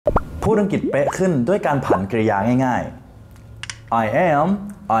พูดอังกฤษเป๊ะขึ้นด้วยการผันกริยาง่ายๆ I am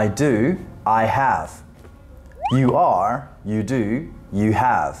I do I have You are you do you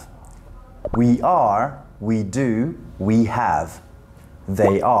have We are we do we have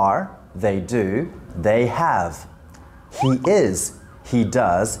They are they do they have He is he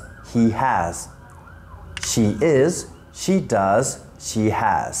does he has She is she does she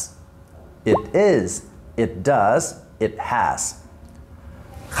has It is it does it has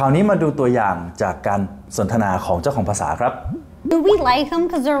คราวนี้มาดูตัวอย่างจากการสนทนาของเจ้าของภาษาครับ Do we like them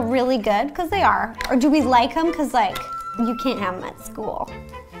because they're really good? Because they are. Or do we like them because like you can't have them at school?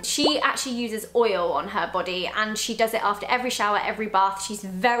 She actually uses oil on her body and she does it after every shower, every bath. She's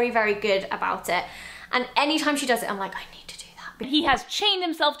very, very good about it. And anytime she does it, I'm like, I need to do that. He has chained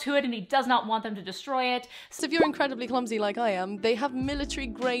himself to it and he does not want them to destroy it. So if you're incredibly clumsy like I am, they have military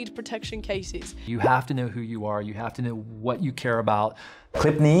grade protection cases. You have to know who you are. You have to know what you care about. ค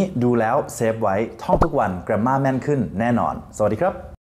ลิปนี้ดูแล้วเซฟไว้ท่องทุกวัน grammar แม่นขึ้นแน่นอนสวัสดีครับ